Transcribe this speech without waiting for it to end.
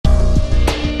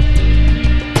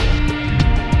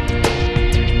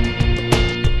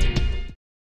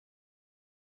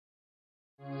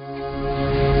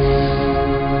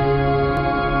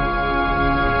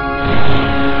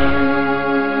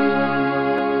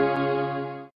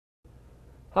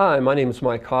Hi, my name is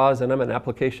Mike Hawes and I'm an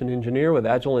application engineer with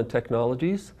Agilent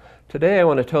Technologies. Today I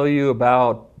want to tell you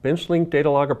about BenchLink Data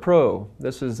Logger Pro.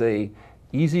 This is a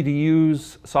easy to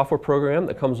use software program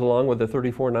that comes along with the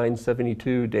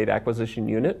 34972 data acquisition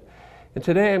unit. And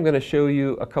today I'm going to show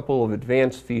you a couple of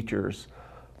advanced features,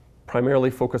 primarily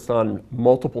focused on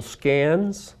multiple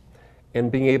scans and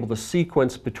being able to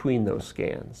sequence between those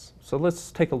scans. So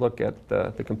let's take a look at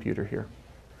the computer here.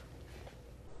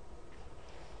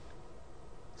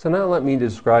 So now let me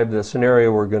describe the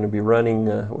scenario we're going to be running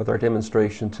with our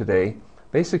demonstration today.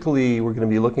 Basically, we're going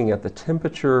to be looking at the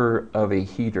temperature of a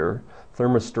heater,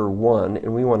 thermistor 1,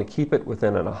 and we want to keep it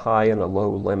within a high and a low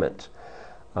limit.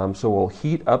 So we'll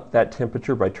heat up that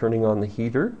temperature by turning on the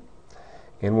heater,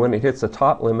 and when it hits a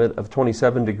top limit of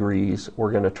 27 degrees,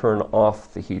 we're going to turn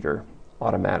off the heater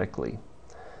automatically.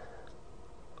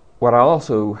 What I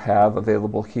also have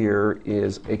available here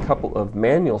is a couple of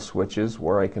manual switches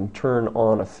where I can turn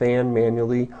on a fan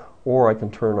manually or I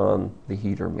can turn on the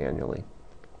heater manually.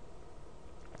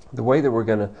 The way that we're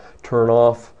going to turn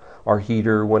off our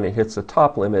heater when it hits the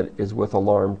top limit is with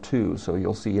alarm 2. So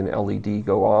you'll see an LED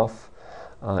go off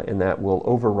and that will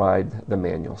override the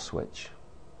manual switch.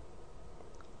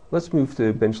 Let's move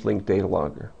to BenchLink Data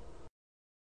Logger.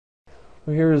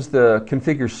 Here's the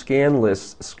Configure Scan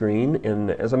List screen,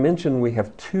 and as I mentioned, we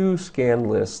have two scan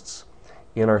lists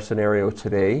in our scenario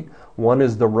today. One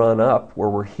is the run up, where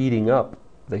we're heating up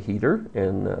the heater,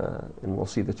 and we'll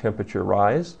see the temperature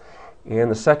rise. And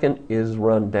the second is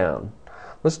run down.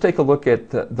 Let's take a look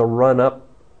at the run up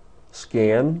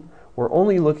scan. We're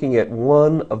only looking at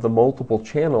one of the multiple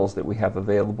channels that we have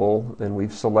available, and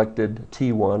we've selected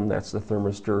T1, that's the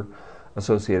thermistor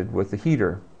associated with the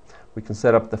heater. We can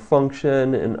set up the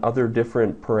function and other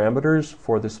different parameters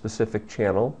for the specific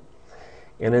channel.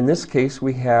 And in this case,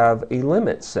 we have a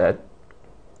limit set.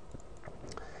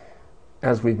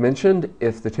 As we've mentioned,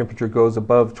 if the temperature goes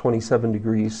above 27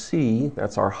 degrees C,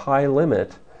 that's our high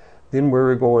limit, then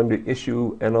we're going to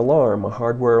issue an alarm, a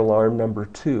hardware alarm number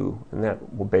 2, and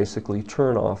that will basically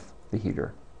turn off the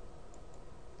heater.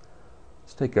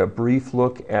 Let's take a brief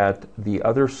look at the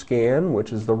other scan,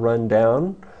 which is the run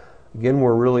down. Again,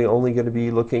 we're really only going to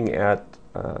be looking at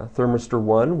thermistor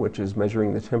 1, which is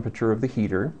measuring the temperature of the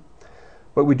heater.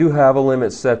 But we do have a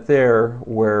limit set there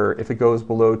where if it goes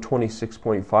below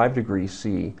 26.5 degrees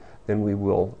C, then we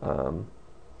will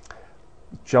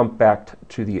jump back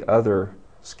to the other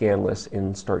scan list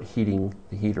and start heating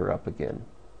the heater up again.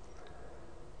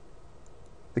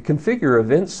 The Configure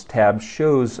Events tab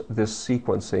shows this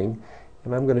sequencing,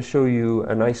 and I'm going to show you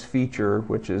a nice feature,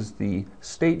 which is the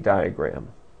state diagram.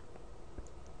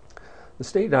 The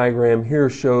state diagram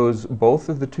here shows both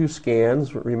of the two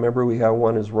scans. Remember, we have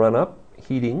one is run up,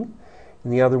 heating,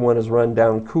 and the other one is run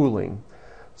down, cooling.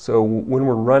 So when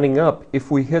we're running up, if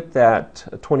we hit that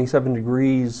 27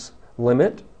 degrees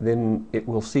limit, then it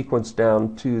will sequence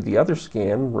down to the other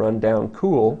scan, run down,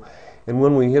 cool. And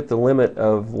when we hit the limit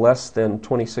of less than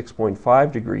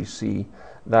 26.5 degrees C,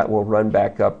 that will run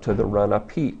back up to the run up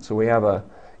heat. So we have an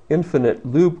infinite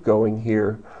loop going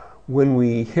here. When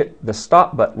we hit the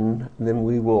stop button, then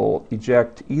we will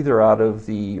eject either out of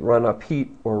the run up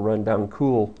heat or run down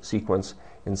cool sequence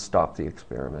and stop the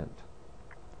experiment.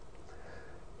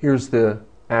 Here's the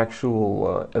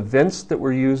actual events that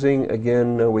we're using.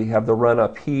 Again, we have the run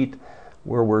up heat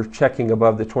where we're checking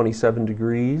above the 27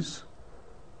 degrees.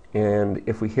 And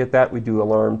if we hit that, we do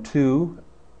alarm 2.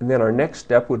 And then our next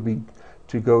step would be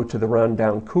to go to the run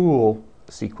down cool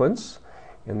sequence.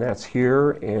 And that's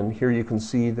here, and here you can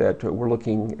see that we're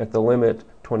looking at the limit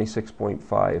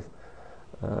 26.5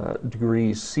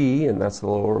 degrees C, and that's the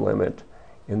lower limit,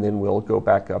 and then we'll go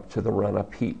back up to the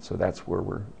run-up heat, so that's where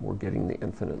we're getting the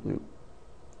infinite loop.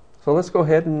 So let's go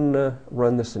ahead and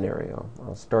run the scenario.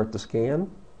 I'll start the scan.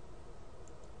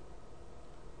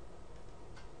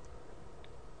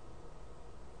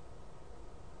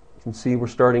 You can see we're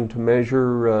starting to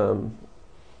measure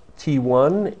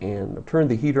T1, and I've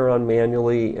turned the heater on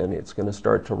manually, and it's going to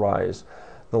start to rise.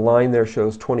 The line there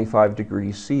shows 25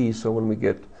 degrees C, so when we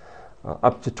get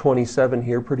up to 27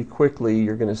 here pretty quickly,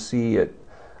 you're going to see it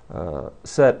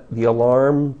set the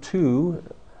alarm 2.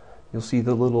 You'll see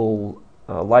the little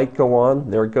light go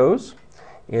on. There it goes.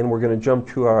 And we're going to jump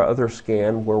to our other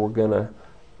scan where we're going to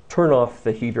turn off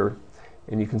the heater,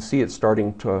 and you can see it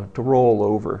starting to roll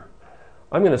over.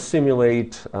 I'm going to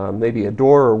simulate maybe a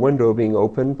door or window being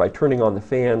opened by turning on the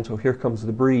fan. So here comes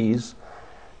the breeze,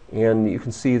 and you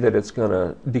can see that it's going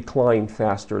to decline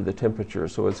faster, the temperature.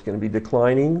 So it's going to be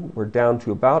declining. We're down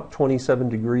to about 27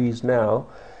 degrees now,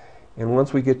 and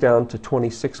once we get down to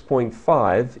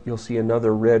 26.5, you'll see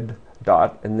another red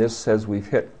dot, and this says we've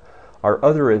hit our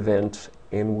other event,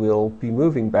 and we'll be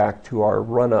moving back to our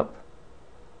run-up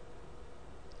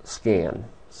scan.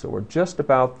 So we're just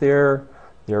about there.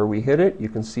 There we hit it. You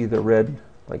can see the red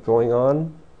light going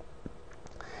on.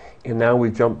 And now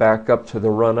we've jumped back up to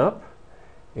the run-up,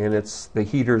 and it's the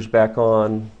heater's back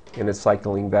on, and it's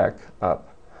cycling back up.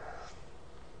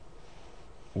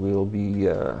 We'll be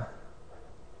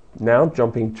now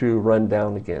jumping to run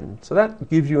down again. So that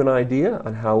gives you an idea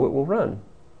on how it will run.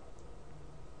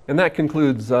 And that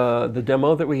concludes the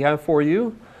demo that we have for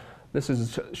you. This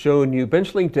is showing you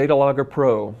BenchLink Data Logger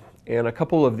Pro and a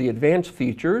couple of the advanced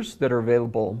features that are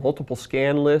available. Multiple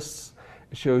scan lists.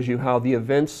 It shows you how the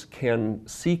events can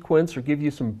sequence or give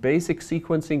you some basic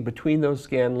sequencing between those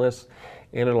scan lists.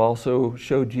 And it also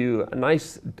showed you a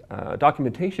nice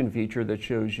documentation feature that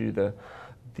shows you the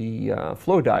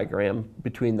flow diagram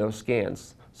between those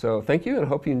scans. So thank you, and I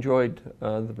hope you enjoyed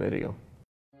the video.